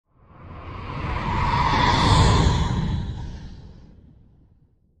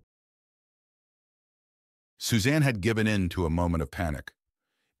Suzanne had given in to a moment of panic.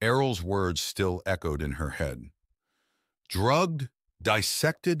 Errol's words still echoed in her head. Drugged,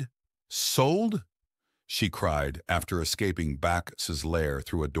 dissected, sold? She cried after escaping Bacchus's lair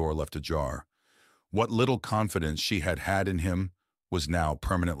through a door left ajar. What little confidence she had had in him was now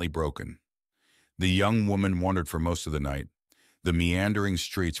permanently broken. The young woman wandered for most of the night. The meandering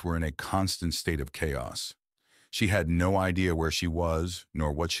streets were in a constant state of chaos. She had no idea where she was,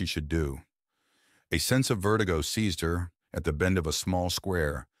 nor what she should do. A sense of vertigo seized her at the bend of a small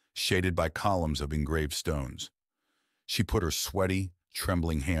square, shaded by columns of engraved stones. She put her sweaty,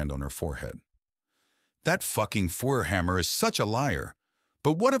 trembling hand on her forehead. That fucking Feuerhammer is such a liar.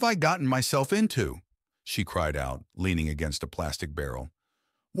 But what have I gotten myself into? She cried out, leaning against a plastic barrel.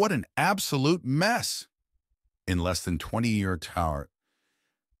 What an absolute mess! In less than 24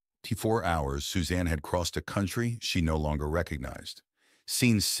 hours, Suzanne had crossed a country she no longer recognized,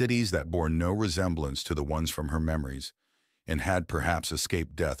 seen cities that bore no resemblance to the ones from her memories, and had perhaps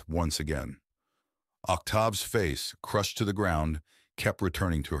escaped death once again. Octave's face, crushed to the ground, kept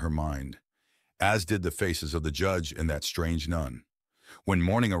returning to her mind, as did the faces of the judge and that strange nun. When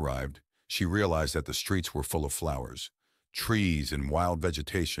morning arrived, she realized that the streets were full of flowers. Trees and wild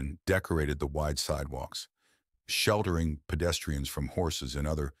vegetation decorated the wide sidewalks, sheltering pedestrians from horses and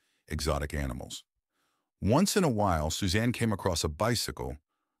other exotic animals. Once in a while, Suzanne came across a bicycle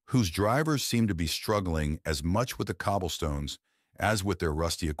whose drivers seemed to be struggling as much with the cobblestones as with their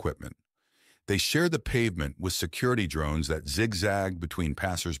rusty equipment. They shared the pavement with security drones that zigzagged between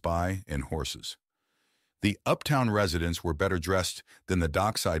passers-by and horses. The uptown residents were better dressed than the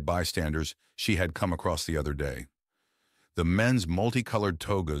dockside bystanders she had come across the other day. The men's multicolored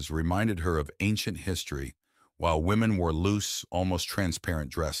togas reminded her of ancient history, while women wore loose, almost transparent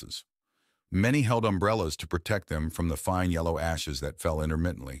dresses. Many held umbrellas to protect them from the fine yellow ashes that fell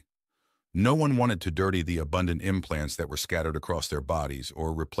intermittently. No one wanted to dirty the abundant implants that were scattered across their bodies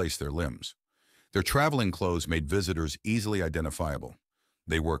or replace their limbs. Their traveling clothes made visitors easily identifiable.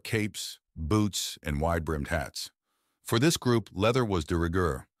 They wore capes, boots, and wide-brimmed hats. For this group, leather was de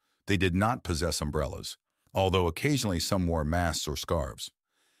rigueur. They did not possess umbrellas, although occasionally some wore masks or scarves.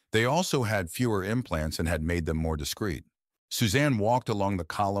 They also had fewer implants and had made them more discreet. Suzanne walked along the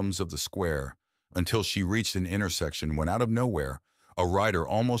columns of the square until she reached an intersection when, out of nowhere, a rider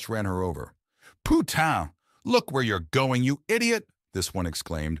almost ran her over. "Putain! Look where you're going, you idiot!" this one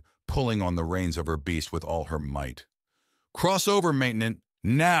exclaimed, pulling on the reins of her beast with all her might. "Cross over, maintenant,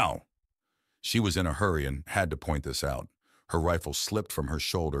 now!" She was in a hurry and had to point this out. Her rifle slipped from her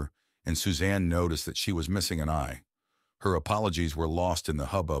shoulder, and Suzanne noticed that she was missing an eye. Her apologies were lost in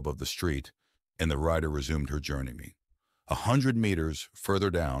the hubbub of the street, and the rider resumed her journey. 100 meters further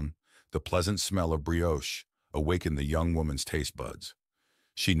down, the pleasant smell of brioche awakened the young woman's taste buds.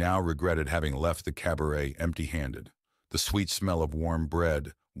 She now regretted having left the cabaret empty-handed. The sweet smell of warm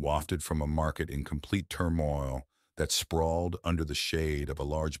bread wafted from a market in complete turmoil that sprawled under the shade of a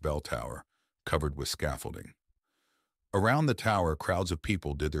large bell tower covered with scaffolding. Around the tower, crowds of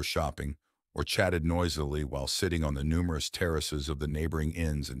people did their shopping or chatted noisily while sitting on the numerous terraces of the neighboring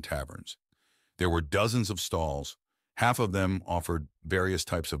inns and taverns. There were dozens of stalls. Half of them offered various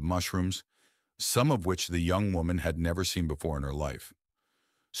types of mushrooms, some of which the young woman had never seen before in her life.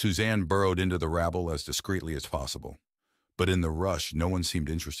 Suzanne burrowed into the rabble as discreetly as possible, but in the rush, no one seemed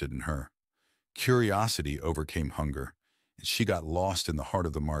interested in her. Curiosity overcame hunger, and she got lost in the heart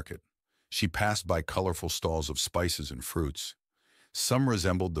of the market. She passed by colorful stalls of spices and fruits. Some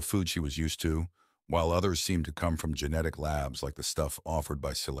resembled the food she was used to, while others seemed to come from genetic labs like the stuff offered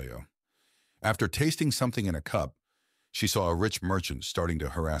by Sileo. After tasting something in a cup, she saw a rich merchant starting to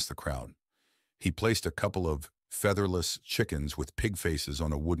harass the crowd. He placed a couple of featherless chickens with pig faces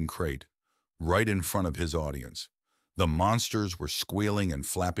on a wooden crate, right in front of his audience. The monsters were squealing and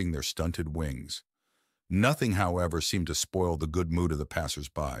flapping their stunted wings. Nothing, however, seemed to spoil the good mood of the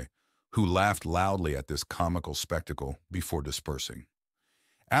passers-by, who laughed loudly at this comical spectacle before dispersing.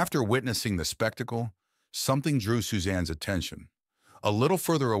 After witnessing the spectacle, something drew Suzanne's attention. A little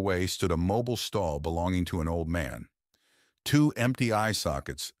further away stood a mobile stall belonging to an old man. 2 empty eye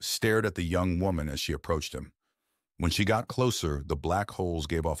sockets stared at the young woman as she approached him. When she got closer, the black holes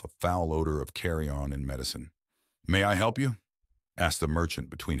gave off a foul odor of carrion and medicine. "May I help you?" asked the merchant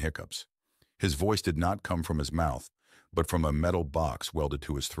between hiccups. His voice did not come from his mouth, but from a metal box welded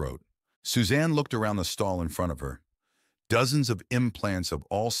to his throat. Suzanne looked around the stall in front of her. Dozens of implants of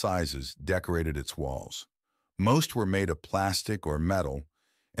all sizes decorated its walls. Most were made of plastic or metal,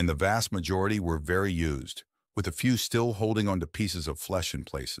 and the vast majority were very used, with a few still holding onto pieces of flesh in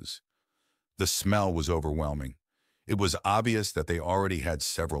places. The smell was overwhelming. It was obvious that they already had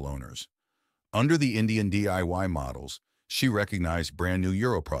several owners. Under the Indian DIY models, she recognized brand new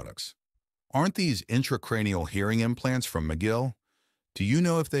Euro products. Aren't these intracranial hearing implants from McGill? Do you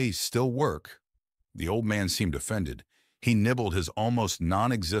know if they still work? The old man seemed offended. He nibbled his almost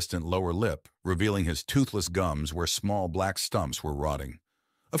non-existent lower lip, revealing his toothless gums where small black stumps were rotting.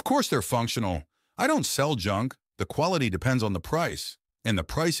 Of course they're functional. I don't sell junk. The quality depends on the price, and the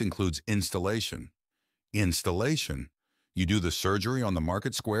price includes installation. Installation? You do the surgery on the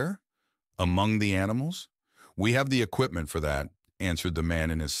market square? Among the animals? We have the equipment for that, answered the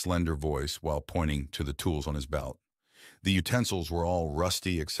man in his slender voice while pointing to the tools on his belt. The utensils were all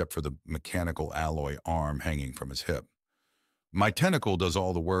rusty except for the mechanical alloy arm hanging from his hip. My tentacle does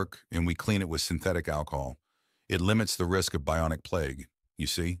all the work, and we clean it with synthetic alcohol. It limits the risk of bionic plague, you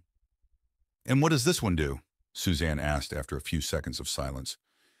see? And what does this one do? Suzanne asked after a few seconds of silence.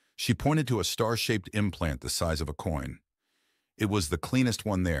 She pointed to a star-shaped implant the size of a coin. It was the cleanest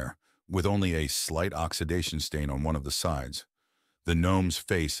one there, with only a slight oxidation stain on one of the sides. The gnome's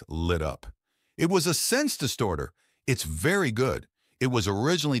face lit up. It was a sense distorter. It's very good. It was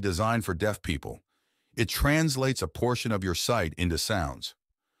originally designed for deaf people. It translates a portion of your sight into sounds.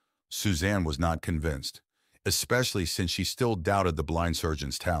 Suzanne was not convinced, especially since she still doubted the blind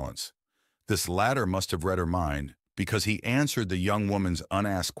surgeon's talents. This latter must have read her mind, because he answered the young woman's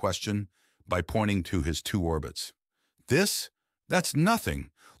unasked question by pointing to his two orbits. That's nothing.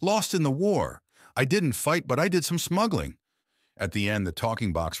 Lost in the war. I didn't fight, but I did some smuggling. At the end, the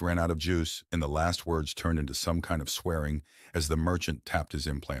talking box ran out of juice, and the last words turned into some kind of swearing as the merchant tapped his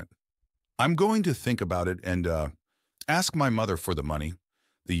implant. I'm going to think about it and, ask my mother for the money,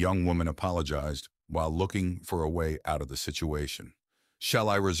 the young woman apologized while looking for a way out of the situation. Shall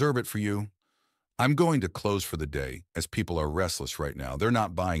I reserve it for you? I'm going to close for the day, as people are restless right now. They're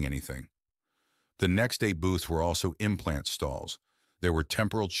not buying anything. The next 8 booths were also implant stalls. There were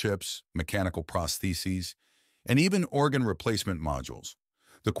temporal chips, mechanical prostheses, and even organ replacement modules.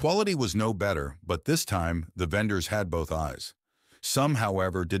 The quality was no better, but this time the vendors had both eyes. Some,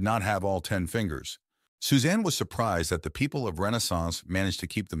 however, did not have all 10 fingers. Suzanne was surprised that the people of Renaissance managed to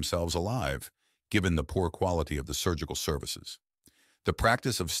keep themselves alive, given the poor quality of the surgical services. The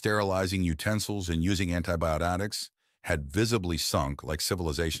practice of sterilizing utensils and using antibiotics had visibly sunk like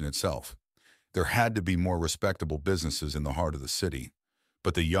civilization itself. There had to be more respectable businesses in the heart of the city,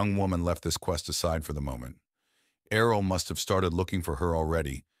 but the young woman left this quest aside for the moment. Errol must have started looking for her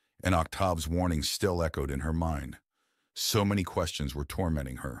already, and Octave's warning still echoed in her mind. So many questions were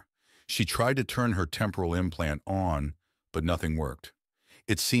tormenting her. She tried to turn her temporal implant on, but nothing worked.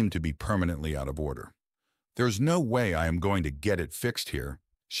 It seemed to be permanently out of order. There's no way I am going to get it fixed here,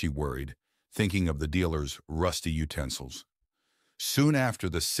 she worried, thinking of the dealer's rusty utensils. Soon after,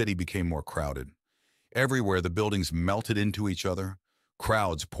 the city became more crowded. Everywhere the buildings melted into each other,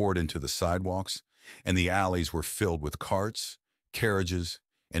 crowds poured into the sidewalks, and the alleys were filled with carts, carriages,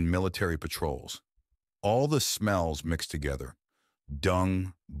 and military patrols. All the smells mixed together: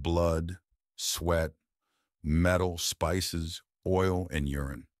 dung, blood, sweat, metal, spices, oil, and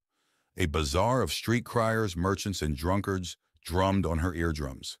urine. A bazaar of street criers, merchants, and drunkards drummed on her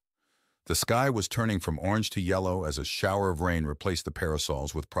eardrums. The sky was turning from orange to yellow as a shower of rain replaced the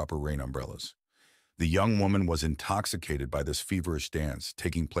parasols with proper rain umbrellas. The young woman was intoxicated by this feverish dance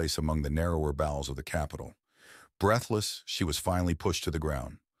taking place among the narrower bowels of the capital. Breathless, she was finally pushed to the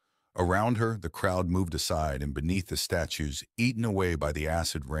ground. Around her, the crowd moved aside, and beneath the statues, eaten away by the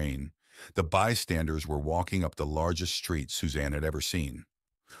acid rain, the bystanders were walking up the largest street Suzanne had ever seen,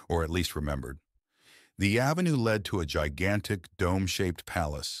 or at least remembered. The avenue led to a gigantic, dome-shaped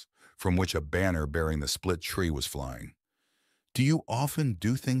palace, from which a banner bearing the split tree was flying. "Do you often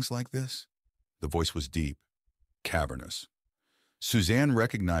do things like this?" The voice was deep, cavernous. Suzanne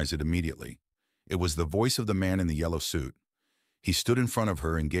recognized it immediately. It was the voice of the man in the yellow suit. He stood in front of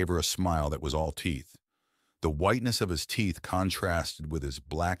her and gave her a smile that was all teeth. The whiteness of his teeth contrasted with his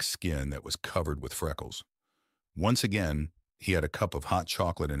black skin that was covered with freckles. Once again, he had a cup of hot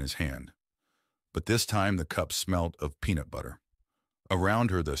chocolate in his hand. But this time the cup smelt of peanut butter.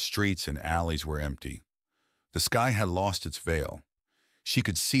 Around her, the streets and alleys were empty. The sky had lost its veil. She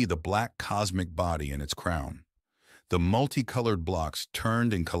could see the black cosmic body in its crown. The multicolored blocks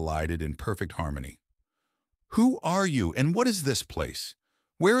turned and collided in perfect harmony. "Who are you, and what is this place?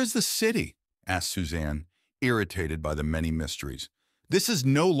 Where is the city?" asked Suzanne, irritated by the many mysteries. "This is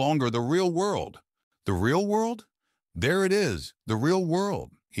no longer the real world." "The real world? There it is, the real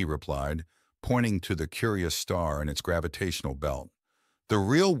world," he replied, pointing to the curious star and its gravitational belt. "The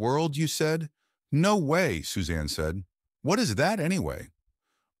real world, you said?" "No way," Suzanne said. "What is that anyway?"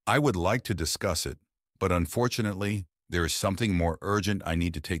 "I would like to discuss it, but unfortunately, there is something more urgent I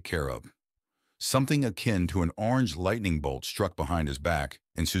need to take care of." Something akin to an orange lightning bolt struck behind his back,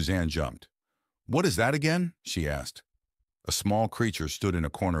 and Suzanne jumped. "What is that again?" she asked. A small creature stood in a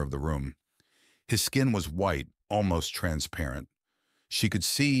corner of the room. His skin was white, almost transparent. She could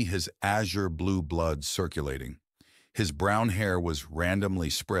see his azure blue blood circulating. His brown hair was randomly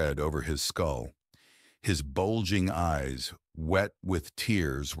spread over his skull. His bulging eyes, wet with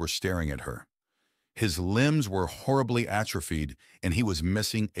tears, were staring at her. His limbs were horribly atrophied, and he was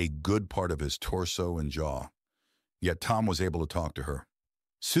missing a good part of his torso and jaw. Yet Tom was able to talk to her.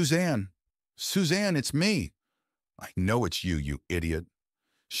 "Suzanne! Suzanne, it's me!" "I know it's you, you idiot."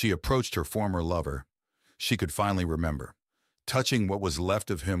 She approached her former lover. She could finally remember. Touching what was left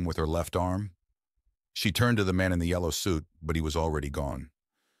of him with her left arm, she turned to the man in the yellow suit, but he was already gone.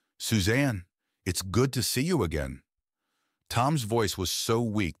 "Suzanne, it's good to see you again." Tom's voice was so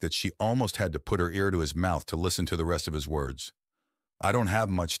weak that she almost had to put her ear to his mouth to listen to the rest of his words. "I don't have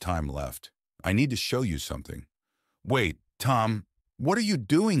much time left. I need to show you something." "Wait, Tom, what are you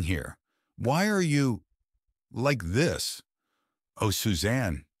doing here? Why are you like this?" "Oh,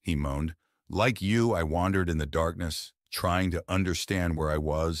 Suzanne," he moaned. "Like you, I wandered in the darkness, trying to understand where I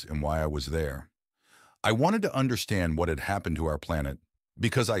was and why I was there. I wanted to understand what had happened to our planet,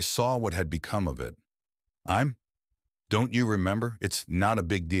 because I saw what had become of it. Don't you remember? It's not a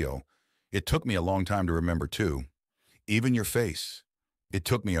big deal. It took me a long time to remember, too. Even your face. It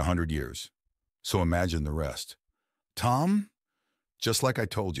took me 100 years. So imagine the rest." "Tom?" "Just like I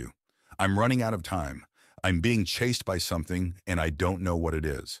told you. I'm running out of time. I'm being chased by something, and I don't know what it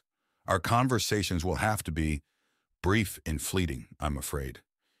is. Our conversations will have to be brief and fleeting, I'm afraid.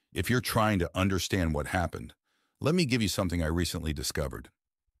 If you're trying to understand what happened, let me give you something I recently discovered."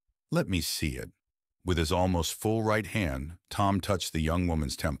 "Let me see it." With his almost full right hand, Tom touched the young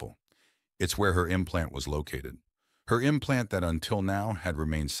woman's temple. It's where her implant was located. Her implant that until now had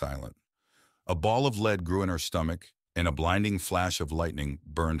remained silent. A ball of lead grew in her stomach, and a blinding flash of lightning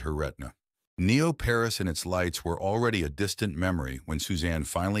burned her retina. Neo-Paris and its lights were already a distant memory when Suzanne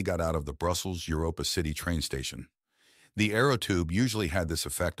finally got out of the Brussels Europa City train station. The aerotube usually had this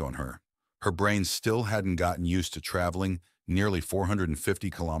effect on her. Her brain still hadn't gotten used to traveling nearly 450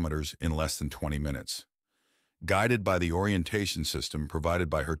 kilometers in less than 20 minutes. Guided by the orientation system provided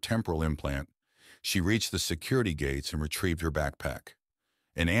by her temporal implant, she reached the security gates and retrieved her backpack.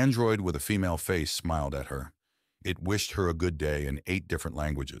 An android with a female face smiled at her. It wished her a good day in 8 different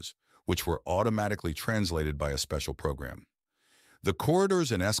languages, which were automatically translated by a special program. The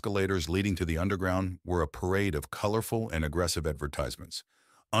corridors and escalators leading to the underground were a parade of colorful and aggressive advertisements.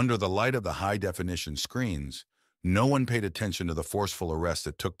 Under the light of the high-definition screens, no one paid attention to the forceful arrest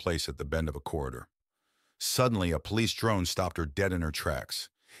that took place at the bend of a corridor. Suddenly, a police drone stopped her dead in her tracks.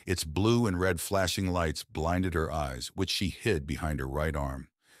 Its blue and red flashing lights blinded her eyes, which she hid behind her right arm.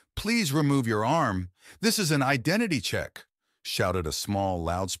 "Please remove your arm. This is an identity check," shouted a small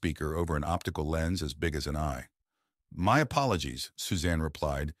loudspeaker over an optical lens as big as an eye. "My apologies," Suzanne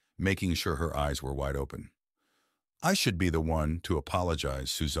replied, making sure her eyes were wide open. "I should be the one to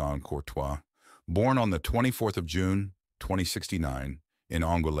apologize, Suzanne Courtois. Born on the 24th of June, 2069, in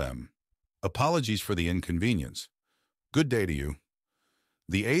Angoulême. Apologies for the inconvenience. Good day to you."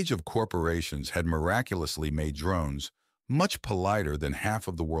 The age of corporations had miraculously made drones much politer than half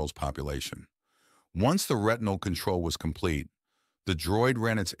of the world's population. Once the retinal control was complete, the droid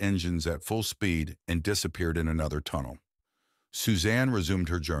ran its engines at full speed and disappeared in another tunnel. Suzanne resumed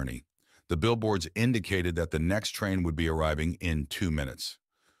her journey. The billboards indicated that the next train would be arriving in 2 minutes.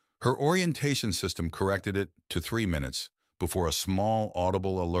 Her orientation system corrected it to 3 minutes before a small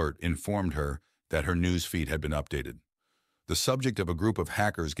audible alert informed her that her news feed had been updated. The subject of a group of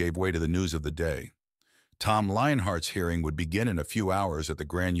hackers gave way to the news of the day. Tom Lionheart's hearing would begin in a few hours at the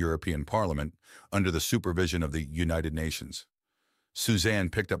Grand European Parliament under the supervision of the United Nations.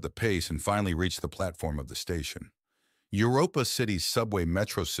 Suzanne picked up the pace and finally reached the platform of the station. Europa City's subway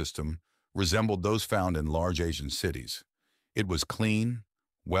metro system resembled those found in large Asian cities. It was clean,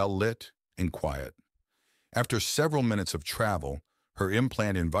 well-lit, and quiet. After several minutes of travel, her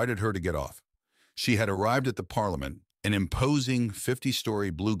implant invited her to get off. She had arrived at the Parliament, an imposing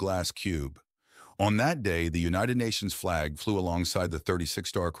 50-story blue glass cube. On that day, the United Nations flag flew alongside the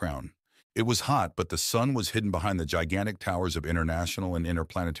 36-star crown. It was hot, but the sun was hidden behind the gigantic towers of international and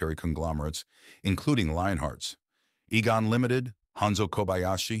interplanetary conglomerates, including Lionheart's. Egon Limited, Hanzo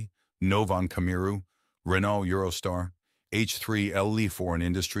Kobayashi, Novon Kamiru, Renault Eurostar, H3LE Foreign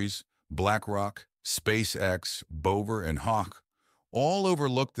Industries, BlackRock, SpaceX, Bover, and Hawk all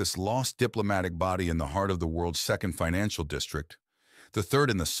overlooked this lost diplomatic body in the heart of the world's second financial district, the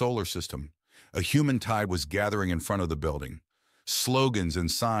third in the solar system. A human tide was gathering in front of the building. Slogans and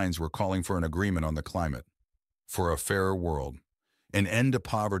signs were calling for an agreement on the climate, for a fairer world, an end to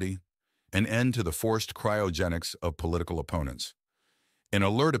poverty, an end to the forced cryogenics of political opponents. An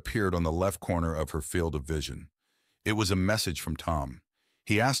alert appeared on the left corner of her field of vision. It was a message from Tom.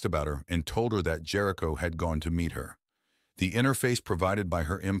 He asked about her and told her that Jericho had gone to meet her. The interface provided by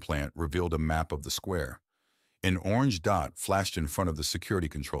her implant revealed a map of the square. An orange dot flashed in front of the security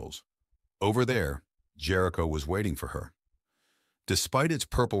controls. Over there, Jericho was waiting for her. Despite its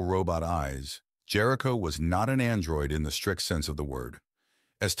purple robot eyes, Jericho was not an android in the strict sense of the word.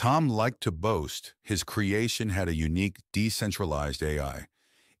 As Tom liked to boast, his creation had a unique, decentralized AI.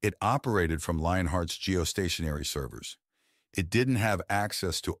 It operated from Lionheart's geostationary servers. It didn't have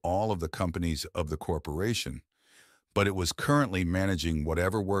access to all of the companies of the corporation, but it was currently managing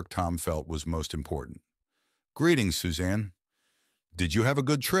whatever work Tom felt was most important. "Greetings, Suzanne." "Did you have a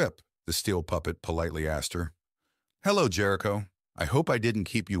good trip?" the steel puppet politely asked her. "Hello, Jericho. I hope I didn't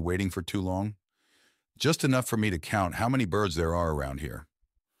keep you waiting for too long." "Just enough for me to count how many birds there are around here."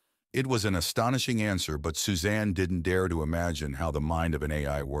 It was an astonishing answer, but Suzanne didn't dare to imagine how the mind of an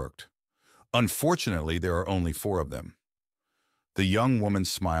AI worked. "Unfortunately, there are only 4 of them." The young woman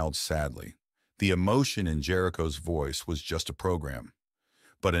smiled sadly. The emotion in Jericho's voice was just a program,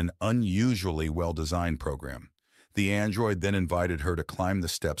 but an unusually well-designed program. The android then invited her to climb the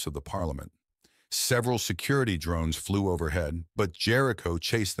steps of the Parliament. Several security drones flew overhead, but Jericho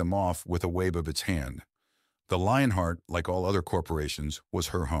chased them off with a wave of its hand. The Lionheart, like all other corporations, was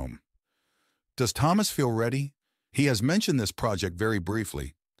her home. "Does Thomas feel ready? He has mentioned this project very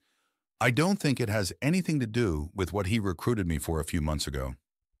briefly. I don't think it has anything to do with what he recruited me for a few months ago."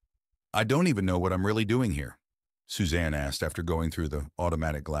 "I don't even know what I'm really doing here," Suzanne asked after going through the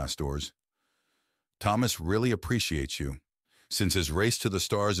automatic glass doors. "Thomas really appreciates you. Since his race to the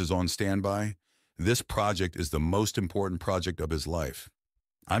stars is on standby, this project is the most important project of his life.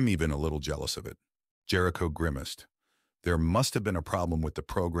 I'm even a little jealous of it." Jericho grimaced. There must have been a problem with the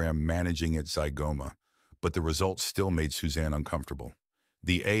program managing its zygoma, but the results still made Suzanne uncomfortable.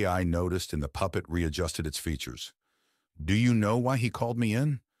 The AI noticed and the puppet readjusted its features. "Do you know why he called me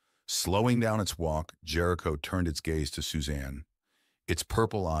in?" Slowing down its walk, Jericho turned its gaze to Suzanne. Its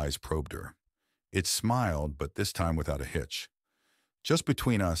purple eyes probed her. It smiled, but this time without a hitch. "Just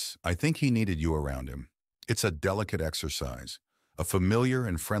between us, I think he needed you around him. It's a delicate exercise. A familiar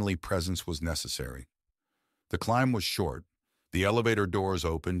and friendly presence was necessary." The climb was short. The elevator doors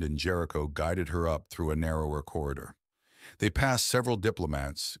opened and Jericho guided her up through a narrower corridor. They passed several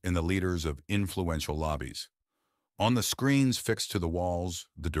diplomats and the leaders of influential lobbies. On the screens fixed to the walls,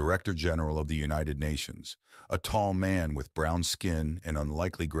 the Director General of the United Nations, a tall man with brown skin and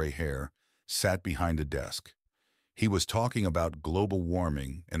unlikely gray hair, sat behind a desk. He was talking about global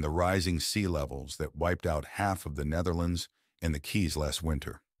warming and the rising sea levels that wiped out half of the Netherlands and the Keys last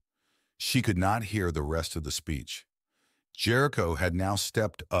winter. She could not hear the rest of the speech. Jericho had now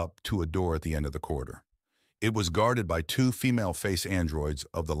stepped up to a door at the end of the corridor. It was guarded by 2 female face androids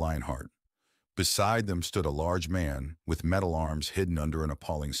of the Lionheart. Beside them stood a large man with metal arms hidden under an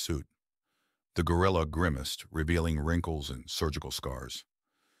appalling suit. The gorilla grimaced, revealing wrinkles and surgical scars.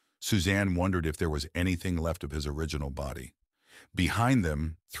 Suzanne wondered if there was anything left of his original body. Behind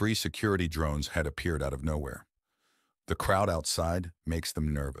them, 3 security drones had appeared out of nowhere. "The crowd outside makes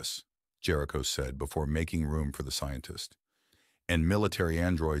them nervous," Jericho said before making room for the scientist. "And military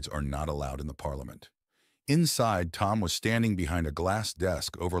androids are not allowed in the Parliament." Inside, Tom was standing behind a glass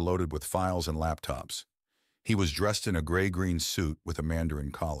desk overloaded with files and laptops. He was dressed in a gray-green suit with a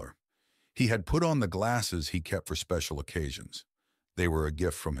mandarin collar. He had put on the glasses he kept for special occasions. They were a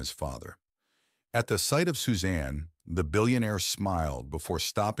gift from his father. At the sight of Suzanne, the billionaire smiled before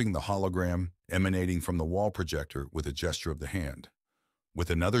stopping the hologram emanating from the wall projector with a gesture of the hand. With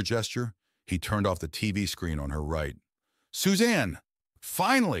another gesture, he turned off the TV screen on her right. "Suzanne!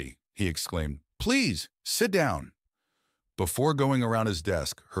 Finally!" he exclaimed. "Please, sit down." Before going around his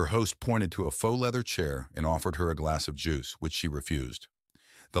desk, her host pointed to a faux leather chair and offered her a glass of juice, which she refused.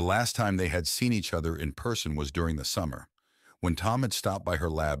 The last time they had seen each other in person was during the summer, when Tom had stopped by her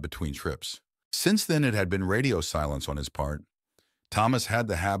lab between trips. Since then, it had been radio silence on his part. Thomas had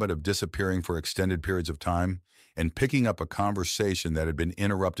the habit of disappearing for extended periods of time and picking up a conversation that had been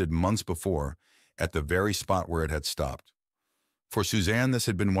interrupted months before at the very spot where it had stopped. For Suzanne, this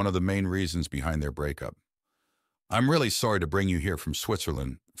had been one of the main reasons behind their breakup. "I'm really sorry to bring you here from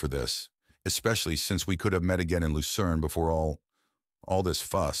Switzerland for this, especially since we could have met again in Lucerne before all this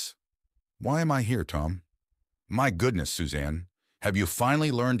fuss." "Why am I here, Tom?" "My goodness, Suzanne, have you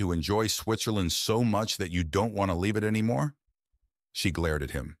finally learned to enjoy Switzerland so much that you don't want to leave it anymore?" She glared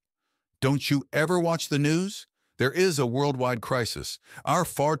at him. "Don't you ever watch the news? There is a worldwide crisis. Our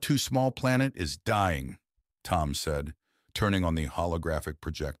far too small planet is dying, Tom said, turning on the holographic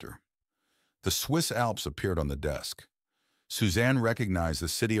projector. The Swiss Alps appeared on the desk. Suzanne recognized the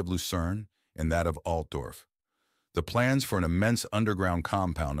city of Lucerne and that of Altdorf. The plans for an immense underground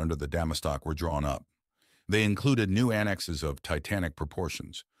compound under the Dammerstock were drawn up. They included new annexes of titanic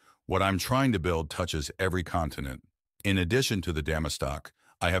proportions. What I'm trying to build touches every continent. In addition to the Dammerstock,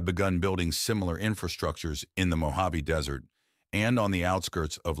 I have begun building similar infrastructures in the Mojave Desert and on the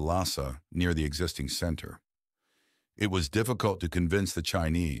outskirts of Lhasa near the existing center. It was difficult to convince the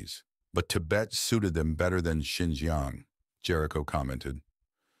Chinese, but Tibet suited them better than Xinjiang, Jericho commented.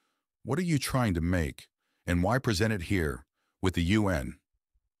 What are you trying to make, and why present it here, with the UN?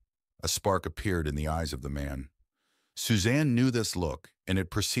 A spark appeared in the eyes of the man. Suzanne knew this look, and it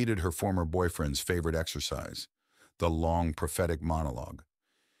preceded her former boyfriend's favorite exercise, the long prophetic monologue.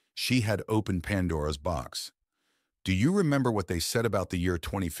 She had opened Pandora's box. Do you remember what they said about the year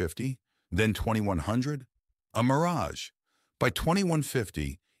 2050, then 2100? A mirage. By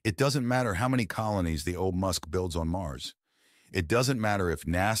 2150, it doesn't matter how many colonies the old Musk builds on Mars. It doesn't matter if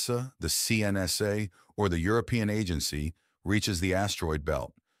NASA, the CNSA, or the European Agency reaches the asteroid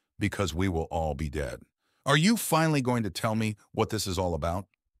belt, because we will all be dead. Are you finally going to tell me what this is all about?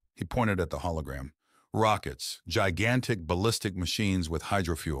 He pointed at the hologram. Rockets, gigantic ballistic machines with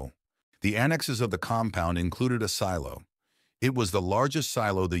hydrofuel. The annexes of the compound included a silo. It was the largest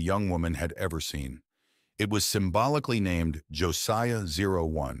silo the young woman had ever seen. It was symbolically named Josiah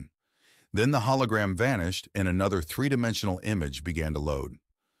 01. Then the hologram vanished and another three-dimensional image began to load.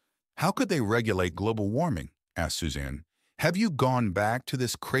 How could they regulate global warming? Asked Suzanne. Have you gone back to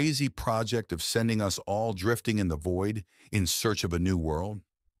this crazy project of sending us all drifting in the void in search of a new world?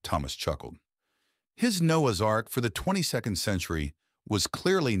 Thomas chuckled. His Noah's Ark for the 22nd century was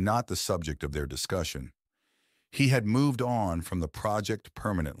clearly not the subject of their discussion. He had moved on from the project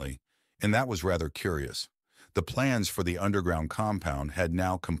permanently, and that was rather curious. The plans for the underground compound had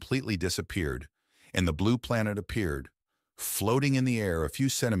now completely disappeared, and the blue planet appeared, floating in the air a few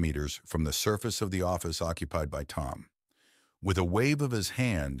centimeters from the surface of the office occupied by Tom. With a wave of his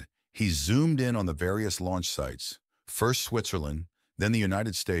hand, he zoomed in on the various launch sites, first Switzerland, then the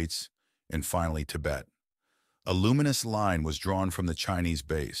United States, and finally Tibet. A luminous line was drawn from the Chinese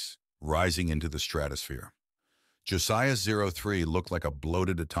base, rising into the stratosphere. Josiah 03 looked like a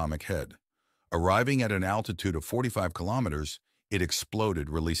bloated atomic head. Arriving at an altitude of 45 kilometers, it exploded,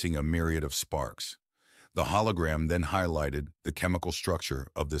 releasing a myriad of sparks. The hologram then highlighted the chemical structure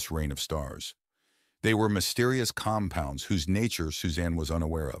of this rain of stars. They were mysterious compounds whose nature Suzanne was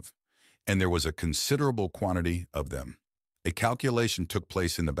unaware of, and there was a considerable quantity of them. A calculation took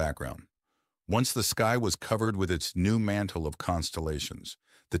place in the background. Once the sky was covered with its new mantle of constellations,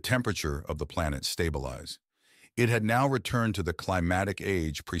 the temperature of the planet stabilized. It had now returned to the climatic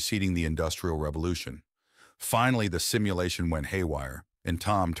age preceding the Industrial Revolution. Finally, the simulation went haywire, and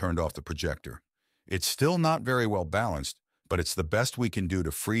Tom turned off the projector. It's still not very well balanced, but it's the best we can do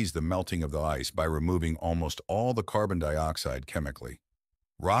to freeze the melting of the ice by removing almost all the carbon dioxide chemically.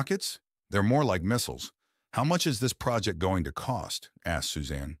 Rockets? They're more like missiles. How much is this project going to cost? Asked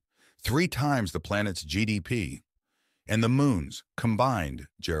Suzanne. 3 times the planet's GDP. And the moons, combined,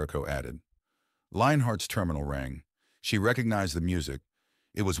 Jericho added. Lionheart's terminal rang. She recognized the music.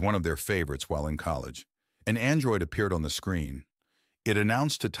 It was one of their favorites while in college. An android appeared on the screen. It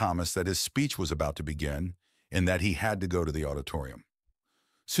announced to Thomas that his speech was about to begin and that he had to go to the auditorium.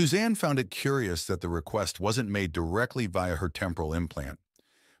 Suzanne found it curious that the request wasn't made directly via her temporal implant.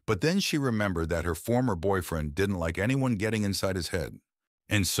 But then she remembered that her former boyfriend didn't like anyone getting inside his head.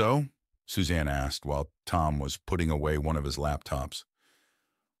 And so? Suzanne asked while Tom was putting away one of his laptops.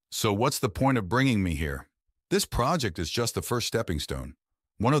 So what's the point of bringing me here? This project is just the first stepping stone,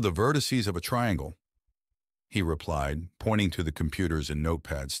 one of the vertices of a triangle, he replied, pointing to the computers and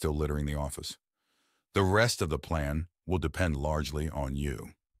notepads still littering the office. The rest of the plan will depend largely on you.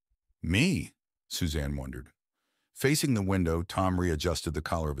 Me? Suzanne wondered. Facing the window, Tom readjusted the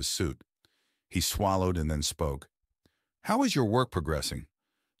collar of his suit. He swallowed and then spoke. How is your work progressing?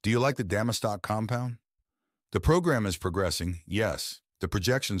 Do you like the Dammerstock compound? The program is progressing, yes. The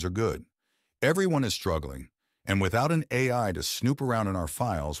projections are good. Everyone is struggling, and without an AI to snoop around in our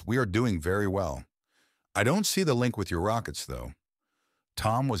files, we are doing very well. I don't see the link with your rockets, though.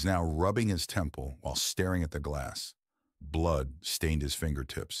 Tom was now rubbing his temple while staring at the glass. Blood stained his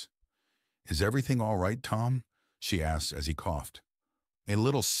fingertips. Is everything all right, Tom? She asked as he coughed. A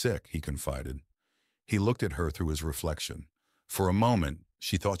little sick, he confided. He looked at her through his reflection. For a moment,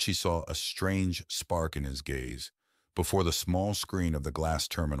 she thought she saw a strange spark in his gaze, before the small screen of the glass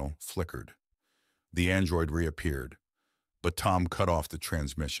terminal flickered. The android reappeared, but Tom cut off the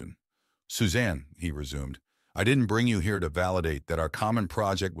transmission. "Suzanne," he resumed, "I didn't bring you here to validate that our common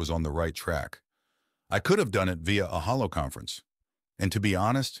project was on the right track. I could have done it via a holoconference. And to be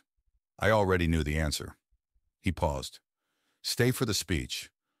honest, I already knew the answer." He paused. "Stay for the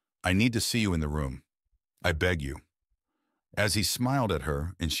speech. I need to see you in the room. I beg you." As he smiled at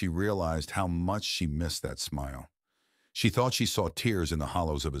her, and she realized how much she missed that smile. She thought she saw tears in the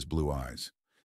hollows of his blue eyes.